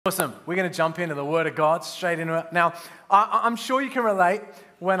Awesome. We're going to jump into the Word of God straight into it. Now, I'm sure you can relate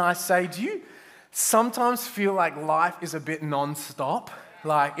when I say, do you sometimes feel like life is a bit non-stop?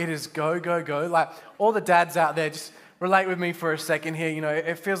 Like it is go, go, go. Like all the dads out there, just relate with me for a second here. You know,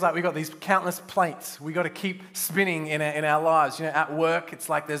 it feels like we got these countless plates we got to keep spinning in our lives. You know, at work, it's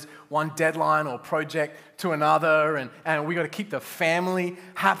like there's one deadline or project to another, and we got to keep the family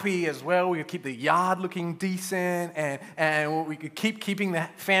happy as well. We got to keep the yard looking decent, and we could keep keeping the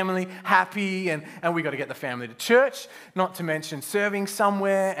family happy, and we got to get the family to church, not to mention serving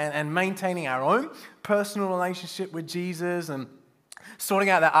somewhere and maintaining our own personal relationship with Jesus and sorting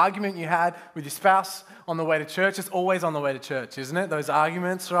out that argument you had with your spouse on the way to church. It's always on the way to church, isn't it? Those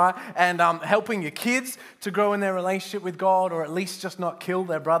arguments, right? And helping your kids to grow in their relationship with God, or at least just not kill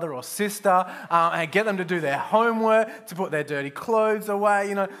their brother or sister, and get them to do their homework, to put their dirty clothes away,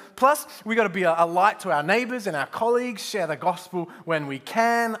 you know. Plus, we got to be a light to our neighbors and our colleagues, share the gospel when we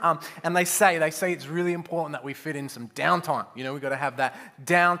can. And they say it's really important that we fit in some downtime. You know, we got to have that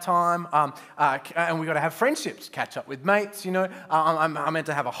downtime, and we got to have friendships, catch up with mates, you know. I'm meant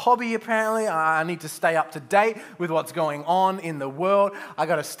to have a hobby, apparently. I need to stay up to date with what's going on in the world. I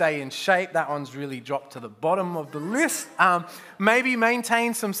got to stay in shape. That one's really dropped to the bottom of the list. Maybe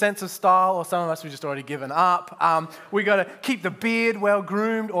maintain some sense of style, or some of us, we've just already given up. We got to keep the beard well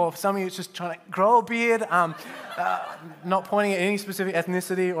groomed, or for some of you, it's just trying to grow a beard. Not pointing at any specific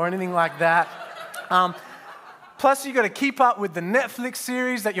ethnicity or anything like that. Plus, you got to keep up with the Netflix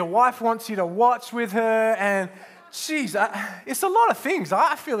series that your wife wants you to watch with her, and geez, it's a lot of things.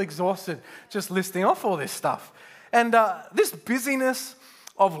 I feel exhausted just listing off all this stuff. And this busyness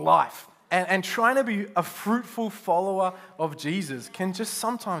of life and trying to be a fruitful follower of Jesus can just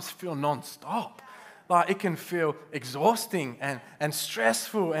sometimes feel non-stop. Like it can feel exhausting and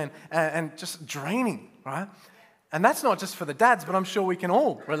stressful and just draining, right? And that's not just for the dads, but I'm sure we can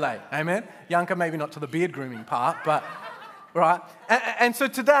all relate, amen? Yanka, maybe not to the beard grooming part, but, right? And so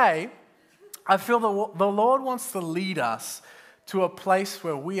today, I feel the Lord wants to lead us to a place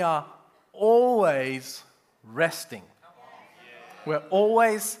where we are always resting. We're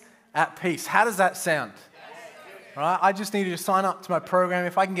always at peace. How does that sound? Right? I just need you to sign up to my program.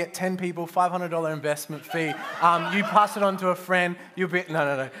 If I can get 10 people, $500 investment fee, you pass it on to a friend, you'll be...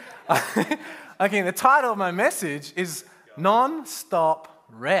 No. Okay, the title of my message is Non-Stop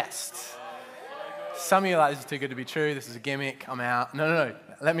Rest. Some of you are like, this is too good to be true. This is a gimmick. I'm out. No.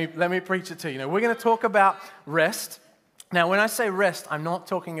 Let me preach it to you. Now, we're going to talk about rest. Now, when I say rest, I'm not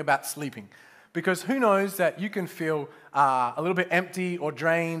talking about sleeping. Because who knows that you can feel a little bit empty or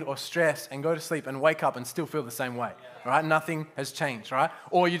drained or stressed and go to sleep and wake up and still feel the same way, right? Nothing has changed, right?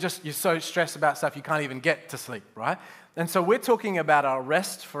 Or you're so stressed about stuff you can't even get to sleep, right? And so we're talking about our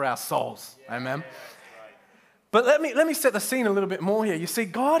rest for our souls, amen? But let me set the scene a little bit more here. You see,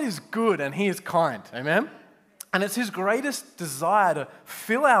 God is good and He is kind, amen? And it's His greatest desire to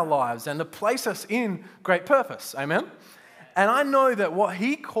fill our lives and to place us in great purpose, amen? And I know that what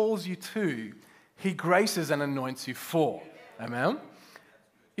He calls you to, He graces and anoints you for, amen?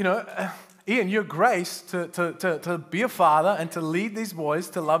 You know, Ian, you're graced to be a father and to lead these boys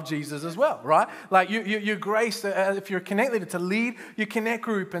to love Jesus as well, right? Like you're graced, if you're connected, to lead your connect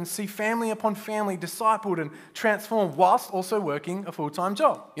group and see family upon family discipled and transformed whilst also working a full-time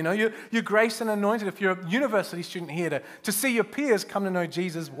job. You know, you're graced and anointed if you're a university student here to see your peers come to know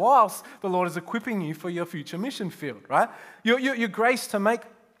Jesus whilst the Lord is equipping you for your future mission field, right? You're graced to make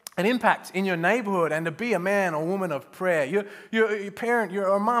an impact in your neighborhood and to be a man or woman of prayer. You're a parent, you're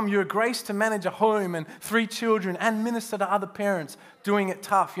a mom, you're graced to manage a home and 3 children and minister to other parents doing it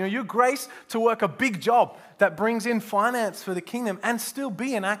tough. You know, you're graced to work a big job that brings in finance for the kingdom and still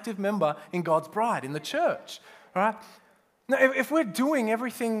be an active member in God's bride, in the church, right? Now, if we're doing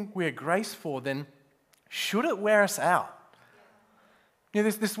everything we're graced for, then should it wear us out? You know,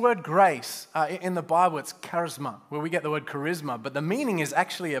 this word grace, in the Bible, it's charisma, where we get the word charisma, but the meaning is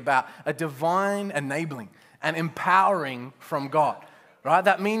actually about a divine enabling and empowering from God, right?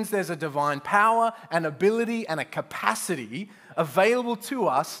 That means there's a divine power, an ability, and a capacity available to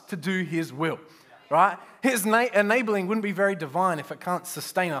us to do His will, right? His enabling wouldn't be very divine if it can't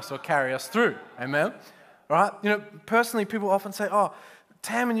sustain us or carry us through, amen? Right? You know, personally, people often say, oh,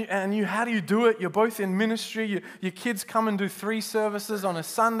 Tam and you, how do you do it? You're both in ministry. Your kids come and do 3 services on a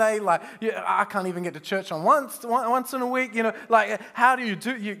Sunday. Like, I can't even get to church on once in a week. You know, like, how do you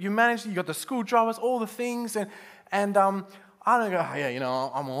do? You manage. You got the school drivers, all the things, and I don't go, oh, yeah, you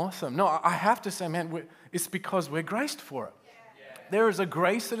know, I'm awesome. No, I have to say, man, it's because we're graced for it. There is a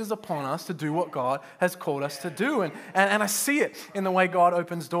grace that is upon us to do what God has called us to do. And I see it in the way God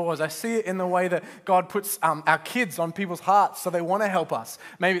opens doors. I see it in the way that God puts our kids on people's hearts so they want to help us.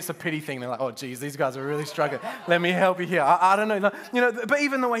 Maybe it's a pity thing. They're like, oh, geez, these guys are really struggling. Let me help you here. I don't know. But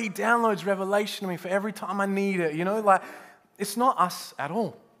even the way he downloads revelation to me for every time I need it, it's not us at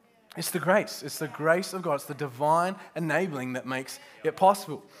all. It's the grace. It's the grace of God. It's the divine enabling that makes it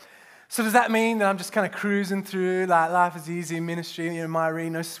possible. So does that mean that I'm just kind of cruising through, like life is easy, ministry, Myrie,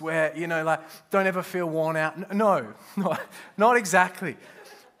 no sweat, don't ever feel worn out? No, not exactly.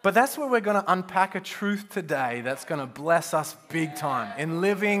 But that's where we're going to unpack a truth today that's going to bless us big time in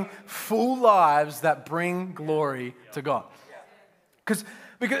living full lives that bring glory to God.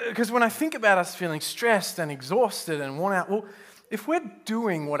 Because when I think about us feeling stressed and exhausted and worn out, well, if we're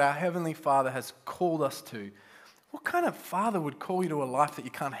doing what our Heavenly Father has called us to, what kind of father would call you to a life that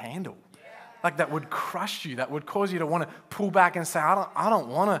you can't handle? Like that would crush you, that would cause you to want to pull back and say, I don't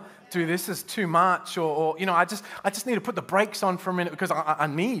want to do this, it's too much, or I just need to put the brakes on for a minute because I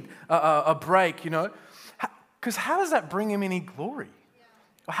need a break, Because how does that bring him any glory?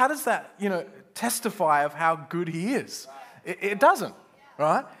 Or how does that, testify of how good he is? It doesn't,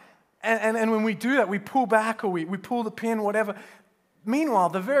 right? And when we do that, we pull back or we pull the pin, whatever. Meanwhile,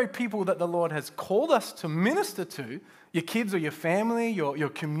 the very people that the Lord has called us to minister to, your kids or your family, your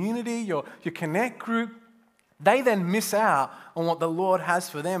community, your connect group, they then miss out on what the Lord has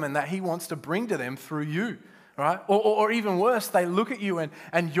for them and that he wants to bring to them through you, right? Or even worse, they look at you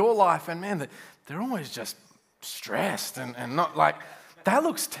and your life and man, they're always just stressed and not like, that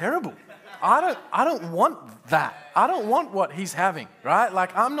looks terrible. I don't want that. I don't want what he's having, right?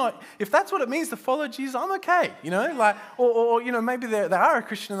 Like if that's what it means to follow Jesus, I'm okay, or maybe they are a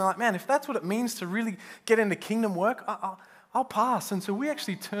Christian and they're like, man, if that's what it means to really get into kingdom work, I'll pass. And so we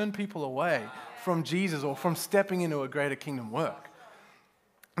actually turn people away from Jesus or from stepping into a greater kingdom work.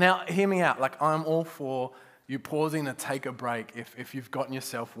 Now, hear me out. Like I'm all for you pausing to take a break if you've gotten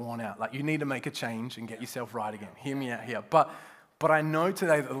yourself worn out. Like you need to make a change and get yourself right again. Hear me out here. But I know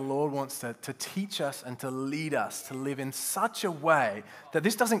today that the Lord wants to teach us and to lead us to live in such a way that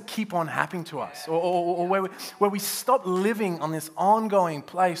this doesn't keep on happening to us or where we stop living on this ongoing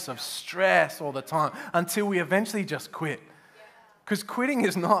place of stress all the time until we eventually just quit. Because quitting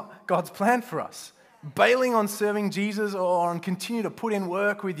is not God's plan for us. Bailing on serving Jesus or on continue to put in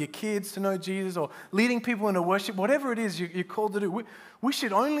work with your kids to know Jesus or leading people into worship, whatever it is you're called to do, we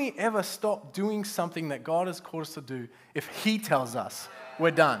should only ever stop doing something that God has called us to do if he tells us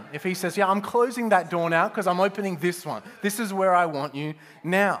we're done. If he says, yeah, I'm closing that door now because I'm opening this one. This is where I want you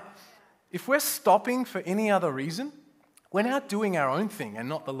now. If we're stopping for any other reason, we're now doing our own thing and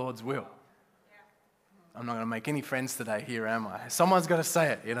not the Lord's will. I'm not going to make any friends today here, am I? Someone's got to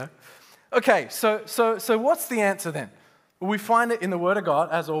say it, Okay, so what's the answer then? Well, we find it in the Word of God,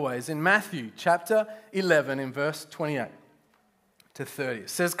 as always, in Matthew chapter 11 in verse 28 to 30. It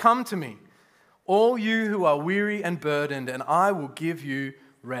says, come to me, all you who are weary and burdened, and I will give you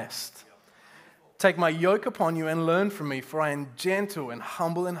rest. Take my yoke upon you and learn from me, for I am gentle and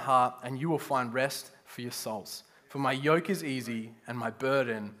humble in heart, and you will find rest for your souls. For my yoke is easy and my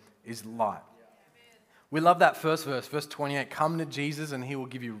burden is light. We love that first verse, verse 28. Come to Jesus and he will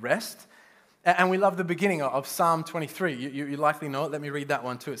give you rest. And we love the beginning of Psalm 23. You likely know it. Let me read that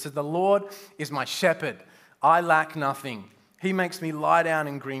one too. It says, the Lord is my shepherd. I lack nothing. He makes me lie down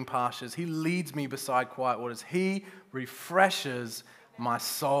in green pastures. He leads me beside quiet waters. He refreshes my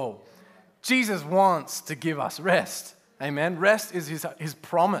soul. Jesus wants to give us rest. Amen. Rest is his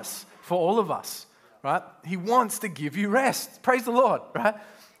promise for all of us, right? He wants to give you rest. Praise the Lord, right?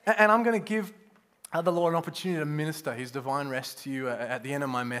 And I'm going to give the Lord an opportunity to minister his divine rest to you at the end of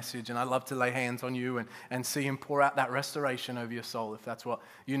my message. And I'd love to lay hands on you and see him pour out that restoration over your soul if that's what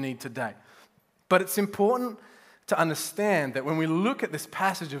you need today. But it's important to understand that when we look at this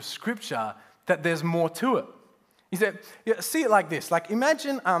passage of Scripture, that there's more to it. You see it like this. Like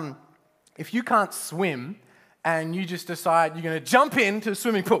imagine if you can't swim and you just decide you're going to jump into a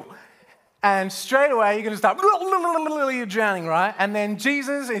swimming pool. And straight away, you're going to start, you're drowning, right? And then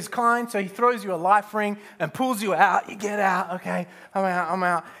Jesus is kind, so he throws you a life ring and pulls you out. You get out, okay, I'm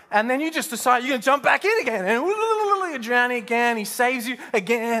out. And then you just decide you're going to jump back in again. And you're drowning again. He saves you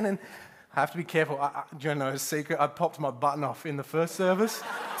again. And I have to be careful. Do you know a secret? I popped my button off in the first service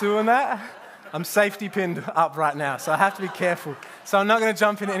doing that. I'm safety pinned up right now, so I have to be careful. So I'm not going to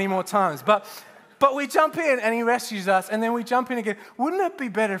jump in any more times. But we jump in and he rescues us and then we jump in again. Wouldn't it be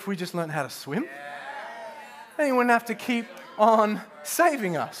better if we just learned how to swim? Then he wouldn't have to keep on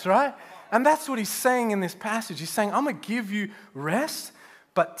saving us, right? And that's what he's saying in this passage. He's saying, I'm going to give you rest,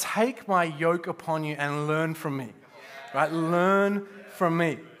 but take my yoke upon you and learn from me. right? Learn from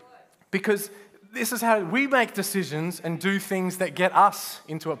me. Because this is how we make decisions and do things that get us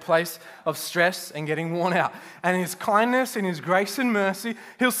into a place of stress and getting worn out. And in His kindness, in His grace and mercy,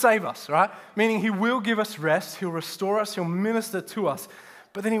 He'll save us, right? Meaning He will give us rest, He'll restore us, He'll minister to us.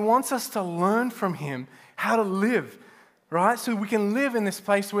 But then He wants us to learn from Him how to live, right? So we can live in this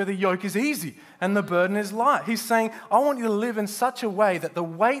place where the yoke is easy and the burden is light. He's saying, I want you to live in such a way that the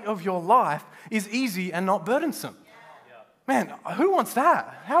weight of your life is easy and not burdensome. Man, who wants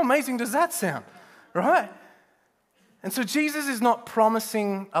that? How amazing does that sound? Right? And so Jesus is not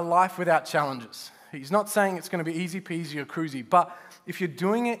promising a life without challenges. He's not saying it's going to be easy peasy or cruisy, but if you're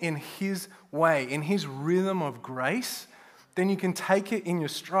doing it in His way, in His rhythm of grace, then you can take it in your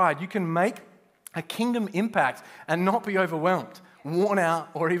stride. You can make a kingdom impact and not be overwhelmed, worn out,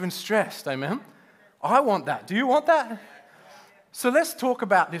 or even stressed. Amen? I want that. Do you want that? So let's talk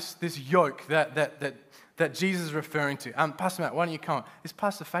about this yoke that Jesus is referring to. Pastor Matt, why don't you come on? Is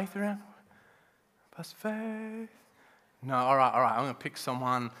Pastor Faith around? Pastor Faith? No, all right. I'm going to pick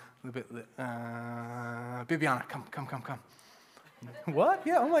someone a little bit. Bibiana, come. What?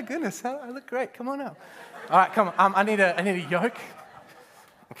 Yeah, oh my goodness, I look great. Come on up. All right, come on. I need a yoke.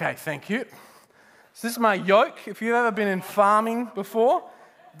 Okay, thank you. So this is my yoke. If you've ever been in farming before,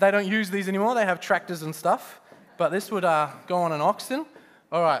 they don't use these anymore. They have tractors and stuff. But this would go on an oxen.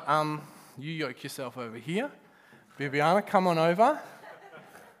 All right, you yoke yourself over here. Bibiana, come on over.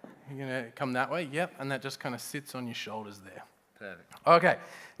 You're going to come that way, yep, and that just kind of sits on your shoulders there. Perfect. Okay,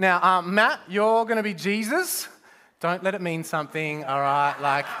 now, Matt, you're going to be Jesus. Don't let it mean something, all right?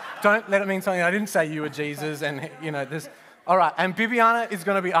 Like, don't let it mean something. I didn't say you were Jesus, and, this. All right, and Bibiana is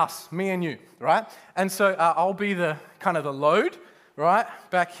going to be us, me and you, right? And so I'll be the kind of the load, right,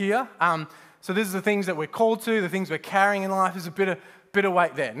 back here. So this is the things that we're called to, the things we're carrying in life. There's a bit of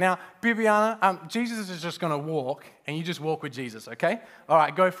weight there. Now, Bibiana, Jesus is just going to walk, and you just walk with Jesus, okay? All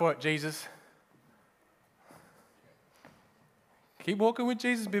right, go for it, Jesus. Keep walking with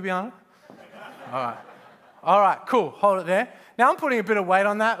Jesus, Bibiana. All right, cool. Hold it there. Now, I'm putting a bit of weight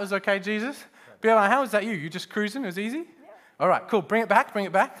on that. It was okay, Jesus? Bibiana, how was that you? You just cruising? It was easy? Yeah. All right, cool. Bring it back.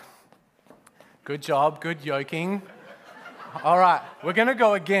 Good job. Good yoking. All right, we're going to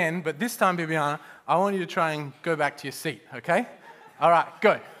go again, but this time, Bibiana, I want you to try and go back to your seat, okay? All right,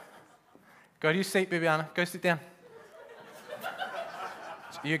 go. Go to your seat, Bibiana. Go sit down.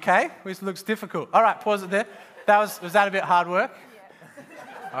 You okay? This looks difficult. All right, pause it there. Was that a bit hard work?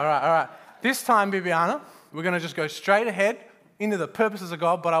 Yeah. All right. This time, Bibiana, we're going to just go straight ahead into the purposes of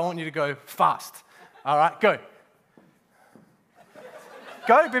God, but I want you to go fast. All right, go.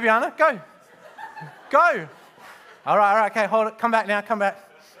 Go, Bibiana, go. Go. All right, okay, hold it. Come back now, come back.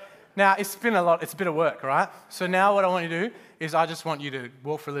 Now, it's been a lot. It's a bit of work, right? So now what I want you to do is I just want you to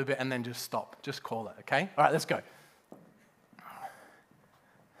walk for a little bit and then just stop. Just call it, okay? All right, let's go.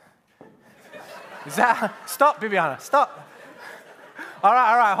 Stop, Bibiana, stop. All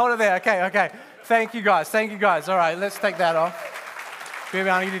right, hold it there. Okay. Thank you guys. All right, let's take that off.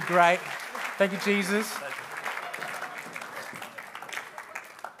 Bibiana, you did great. Thank you, Jesus.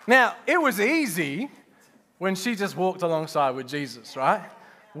 Now, it was easy when she just walked alongside with Jesus, right?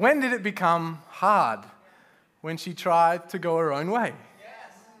 When did it become hard? When she tried to go her own way.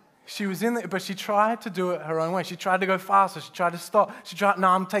 She was in there, but she tried to do it her own way. She tried to go faster. She tried to stop. No,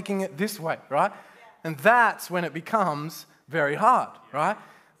 I'm taking it this way, right? And that's when it becomes very hard, right?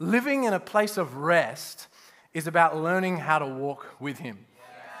 Living in a place of rest is about learning how to walk with Him,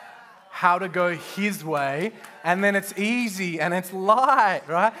 how to go His way, and then it's easy and it's light,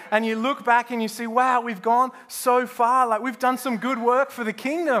 right? And you look back and you see, wow, we've gone so far. Like, we've done some good work for the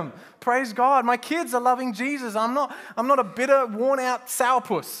kingdom. Praise God. My kids are loving Jesus. I'm not a bitter, worn-out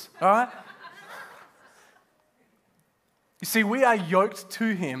sourpuss, all right? You see, we are yoked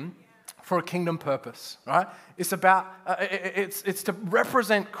to Him for a kingdom purpose, right? It's about, it's to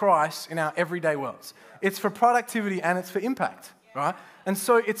represent Christ in our everyday worlds. It's for productivity and it's for impact, right? And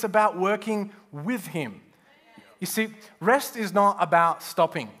so it's about working with Him. You see, rest is not about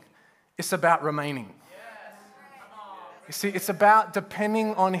stopping. It's about remaining. You see, it's about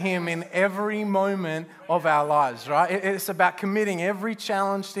depending on Him in every moment of our lives, right? It's about committing every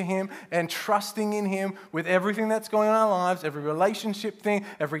challenge to Him and trusting in Him with everything that's going on in our lives, every relationship thing,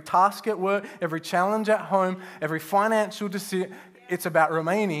 every task at work, every challenge at home, every financial decision. It's about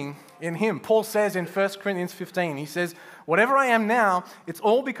remaining in Him. Paul says in 1 Corinthians 15, he says, whatever I am now, it's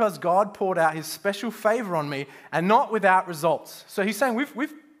all because God poured out His special favor on me and not without results. So he's saying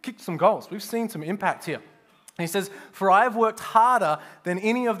we've kicked some goals. We've seen some impact here. And he says, for I have worked harder than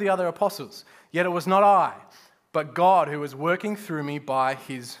any of the other apostles, yet it was not I, but God who was working through me by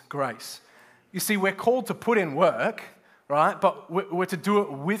His grace. You see, we're called to put in work, right? But we're to do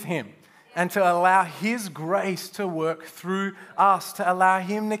it with him and to allow his grace to work through us, to allow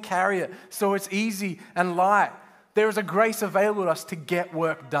him to carry it so it's easy and light. There is a grace available to us to get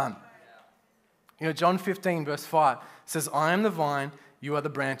work done. John 15 verse 5 says, I am the vine, you are the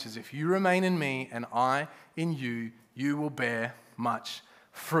branches. If you remain in me and I in you, you will bear much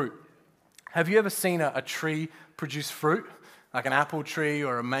fruit. Have you ever seen a tree produce fruit? Like an apple tree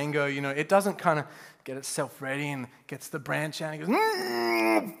or a mango, it doesn't kind of get itself ready and gets the branch out and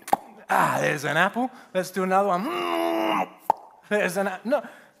goes, there's an apple. Let's do another one. There's an apple.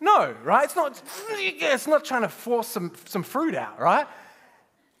 No, right? It's not trying to force some fruit out, right?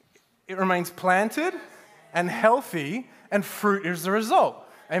 It remains planted and healthy, and fruit is the result.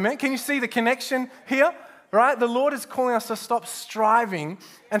 Amen? Can you see the connection here? Right? The Lord is calling us to stop striving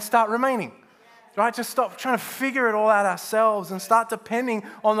and start remaining. Right? To stop trying to figure it all out ourselves and start depending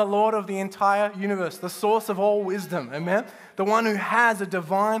on the Lord of the entire universe, the source of all wisdom. Amen? The one who has a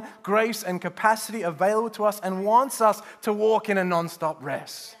divine grace and capacity available to us and wants us to walk in a non-stop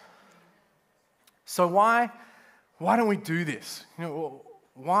rest. So why don't we do this?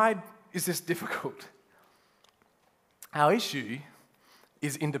 Why is this difficult? Our issue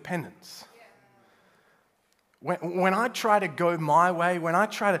is independence. When I try to go my way, when I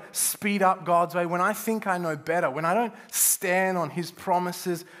try to speed up God's way, when I think I know better, when I don't stand on his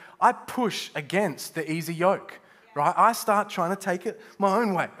promises, I push against the easy yoke, right? I start trying to take it my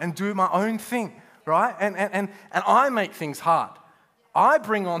own way and do my own thing, right? And I make things hard. I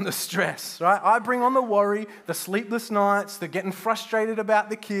bring on the stress, right? I bring on the worry, the sleepless nights, the getting frustrated about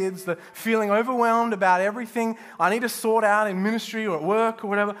the kids, the feeling overwhelmed about everything I need to sort out in ministry or at work or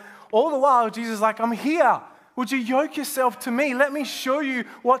whatever. All the while, Jesus is like, I'm here. Would you yoke yourself to me? Let me show you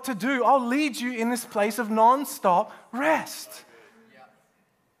what to do. I'll lead you in this place of non-stop rest.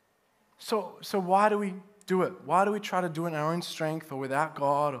 So why do we do it? Why do we try to do it in our own strength or without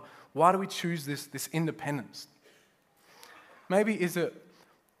God? Or why do we choose this independence? Maybe is it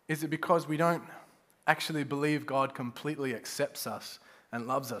because we don't actually believe God completely accepts us and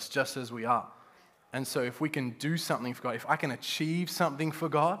loves us just as we are. And so if we can do something for God, if I can achieve something for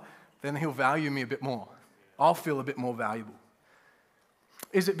God, then he'll value me a bit more. I'll feel a bit more valuable.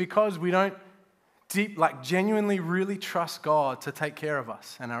 Is it because we don't genuinely really trust God to take care of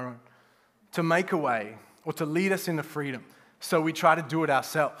us and our own, to make a way or to lead us into freedom? So we try to do it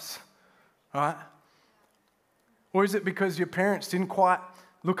ourselves, right? Or is it because your parents didn't quite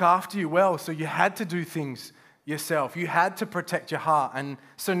look after you well, so you had to do things yourself? You had to protect your heart, and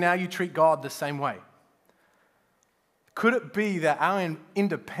so now you treat God the same way? Could it be that our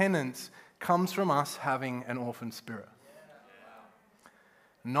independence comes from us having an orphan spirit?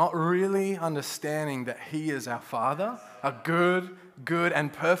 Not really understanding that he is our Father, a good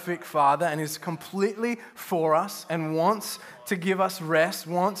and perfect Father, and is completely for us and wants to give us rest,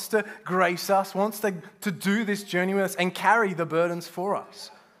 wants to grace us, wants to do this journey with us and carry the burdens for us.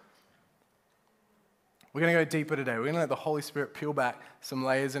 We're going to go deeper today. We're going to let the Holy Spirit peel back some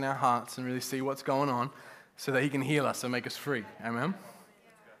layers in our hearts and really see what's going on so that he can heal us and make us free. Amen?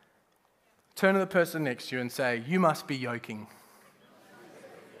 Turn to the person next to you and say, you must be yoking.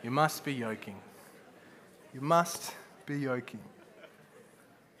 You must be yoking. You must be yoking.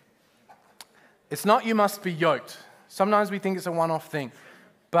 It's not you must be yoked. Sometimes we think it's a one-off thing.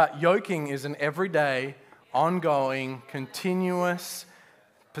 But yoking is an everyday, ongoing, continuous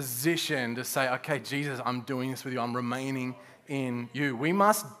position to say, okay, Jesus, I'm doing this with you. I'm remaining in you. We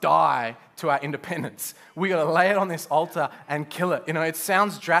must die to our independence. We got to lay it on this altar and kill it. It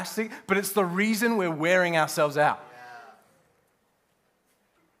sounds drastic, but it's the reason we're wearing ourselves out.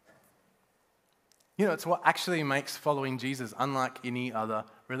 It's what actually makes following Jesus unlike any other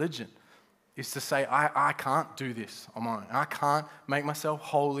religion. Is to say, I can't do this on my own. I can't make myself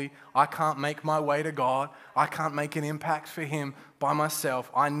holy. I can't make my way to God. I can't make an impact for him by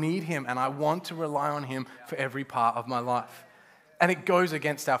myself. I need him, and I want to rely on him for every part of my life. And it goes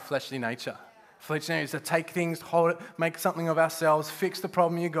against our fleshly nature. Fleshly nature is to take things, hold it, make something of ourselves, fix the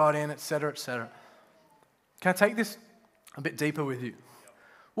problem you got in, etc., etc. Can I take this a bit deeper with you?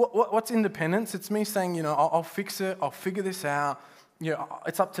 What's independence? It's me saying, I'll fix it. I'll figure this out.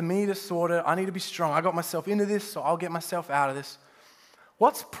 It's up to me to sort it. I need to be strong. I got myself into this, so I'll get myself out of this.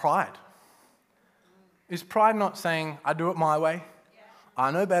 What's pride? Is pride not saying, I do it my way?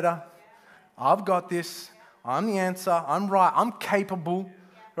 I know better. I've got this. I'm the answer. I'm right. I'm capable,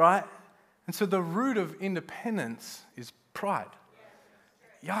 right? And so the root of independence is pride.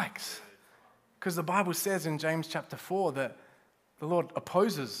 Yikes. Because the Bible says in James chapter 4 that the Lord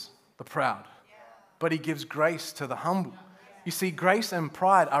opposes the proud, but he gives grace to the humble. You see, grace and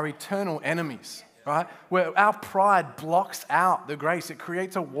pride are eternal enemies. right? Where our pride blocks out the grace. It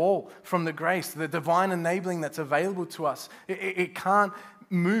creates a wall from the grace, the divine enabling that's available to us. It can't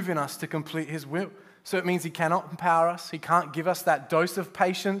move in us to complete his will. So it means he cannot empower us. He can't give us that dose of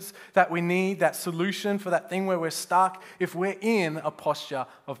patience that we need, that solution for that thing where we're stuck, if we're in a posture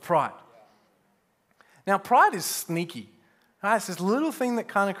of pride. Now, pride is sneaky. Right? It's this little thing that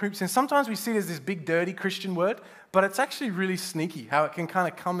kind of creeps in. Sometimes we see it as this big, dirty Christian word, but it's actually really sneaky how it can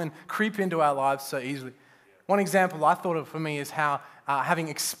kind of come and creep into our lives so easily. One example I thought of for me is how having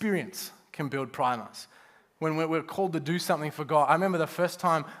experience can build pride in us. When we're called to do something for God, I remember the first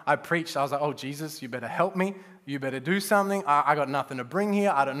time I preached, I was like, oh, Jesus, you better help me. You better do something. I got nothing to bring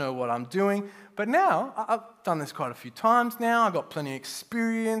here. I don't know what I'm doing. But now, I've done this quite a few times now. I've got plenty of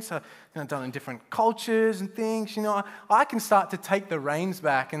experience. I've done it in different cultures and things. I can start to take the reins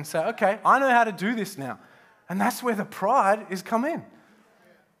back and say, okay, I know how to do this now. And that's where the pride is come in.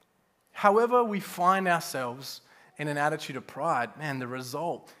 However we find ourselves in an attitude of pride, man, the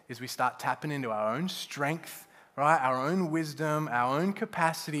result is we start tapping into our own strength, right? Our own wisdom, our own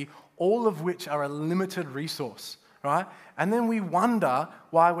capacity, all of which are a limited resource, right? And then we wonder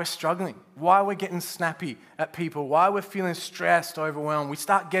why we're struggling, why we're getting snappy at people, why we're feeling stressed, overwhelmed. We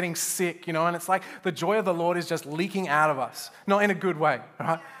start getting sick, and it's like the joy of the Lord is just leaking out of us, not in a good way,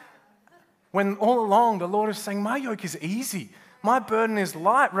 right? When all along the Lord is saying, my yoke is easy. My burden is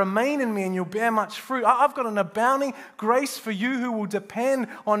light. Remain in me and you'll bear much fruit. I've got an abounding grace for you who will depend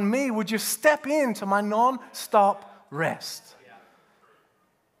on me. Would you step into my non-stop rest?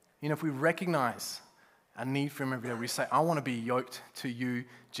 If we recognize a need for him every day, we say, I want to be yoked to you,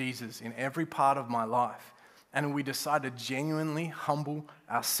 Jesus, in every part of my life. And we decide to genuinely humble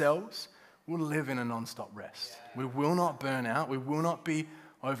ourselves, we'll live in a non-stop rest. We will not burn out. We will not be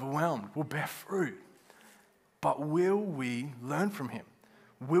overwhelmed. We'll bear fruit. But will we learn from him?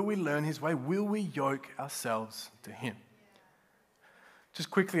 Will we learn his way? Will we yoke ourselves to him? Just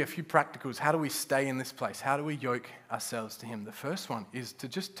quickly, a few practicals. How do we stay in this place? How do we yoke ourselves to him? The first one is to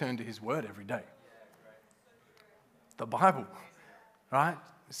just turn to his word every day. The Bible, right?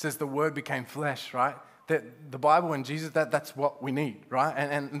 It says the word became flesh, right? The Bible and Jesus, that's what we need, right?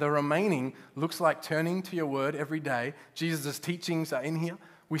 And the remaining looks like turning to your word every day. Jesus' teachings are in here.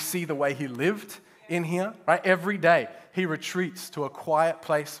 We see the way he lived in here, right? Every day he retreats to a quiet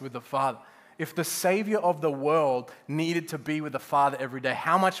place with the Father. If the Savior of the world needed to be with the Father every day,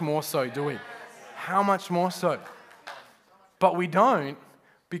 how much more so do we? How much more so? But we don't,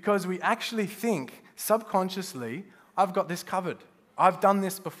 because we actually think subconsciously, I've got this covered. I've done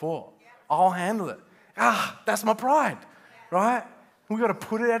this before. I'll handle it. That's my pride, right? We've got to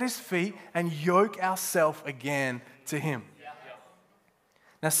put it at his feet and yoke ourselves again to him.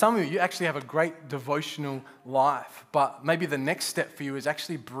 Now, some of you actually have a great devotional life, but maybe the next step for you is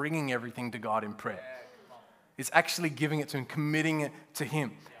actually bringing everything to God in prayer. It's actually giving it to him, committing it to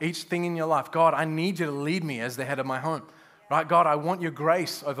him. Each thing in your life, God, I need you to lead me as the head of my home. Right, God, I want your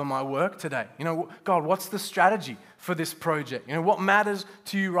grace over my work today. God, what's the strategy for this project? What matters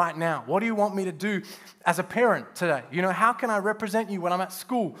to you right now? What do you want me to do as a parent today? How can I represent you when I'm at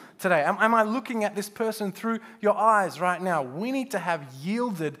school today? Am I looking at this person through your eyes right now? We need to have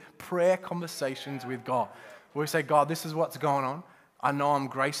yielded prayer conversations with God. Where we say, God, this is what's going on. I know I'm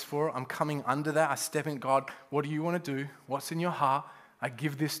graced for it. I'm coming under that. I step in, God, what do you want to do? What's in your heart? I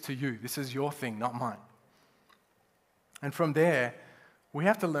give this to you. This is your thing, not mine. And from there, we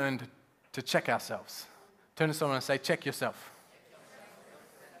have to learn to check ourselves. Turn to someone and say, check yourself.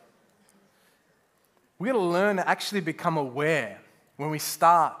 We've got to learn to actually become aware when we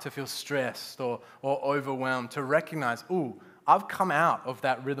start to feel stressed or overwhelmed, to recognize, I've come out of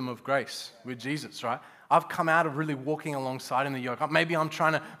that rhythm of grace with Jesus, right? I've come out of really walking alongside in the yoke. Maybe I'm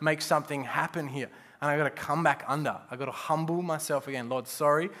trying to make something happen here. And I've got to come back under. I've got to humble myself again. Lord,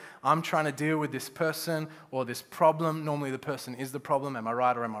 sorry, I'm trying to deal with this person or this problem. Normally the person is the problem. Am I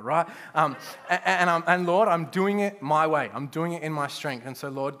right or am I right? And Lord, I'm doing it my way. I'm doing it in my strength. And so,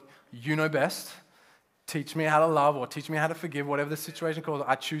 Lord, you know best. Teach me how to love or teach me how to forgive, whatever the situation calls.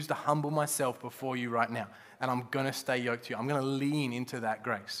 I choose to humble myself before you right now. And I'm going to stay yoked to you. I'm going to lean into that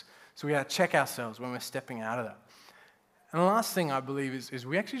grace. So we got to check ourselves when we're stepping out of that. And the last thing I believe is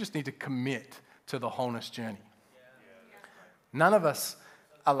we actually just need to commit to the wholeness journey. None of us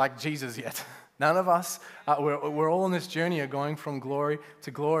are like Jesus yet. None of us, we're all on this journey of going from glory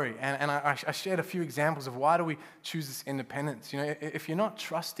to glory. And I shared a few examples of why do we choose this independence. If you're not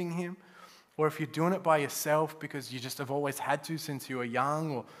trusting him, or if you're doing it by yourself because you just have always had to since you were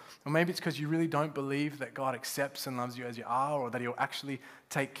young, or maybe it's because you really don't believe that God accepts and loves you as you are, or that he'll actually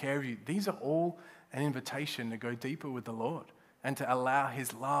take care of you. These are all an invitation to go deeper with the Lord. and to allow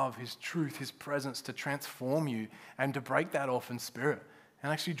His love, His truth, His presence to transform you and to break that orphan spirit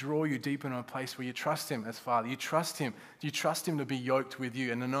and actually draw you deep into a place where you trust Him as Father. You trust Him to be yoked with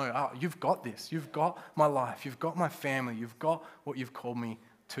you and to know, oh, you've got this. You've got my life. You've got my family. You've got what you've called me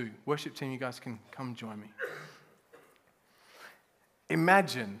to. Worship team, you guys can come join me.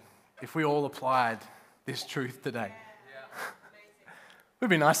 Imagine if we all applied this truth today. It would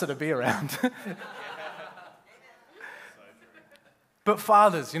be nicer to be around. But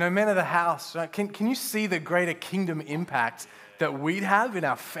fathers, men of the house, right, can you see the greater kingdom impact that we'd have in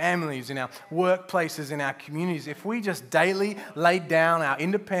our families, in our workplaces, in our communities, if we just daily laid down our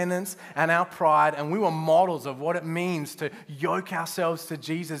independence and our pride and we were models of what it means to yoke ourselves to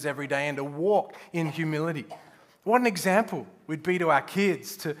Jesus every day and to walk in humility? What an example we'd be to our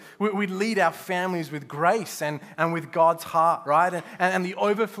kids. We'd lead our families with grace and with God's heart, right? And the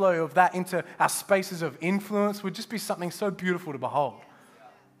overflow of that into our spaces of influence would just be something so beautiful to behold.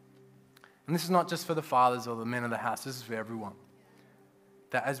 And this is not just for the fathers or the men of the house. This is for everyone.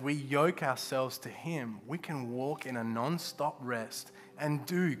 That as we yoke ourselves to Him, we can walk in a non-stop rest and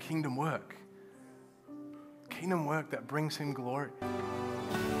do kingdom work. Kingdom work that brings Him glory.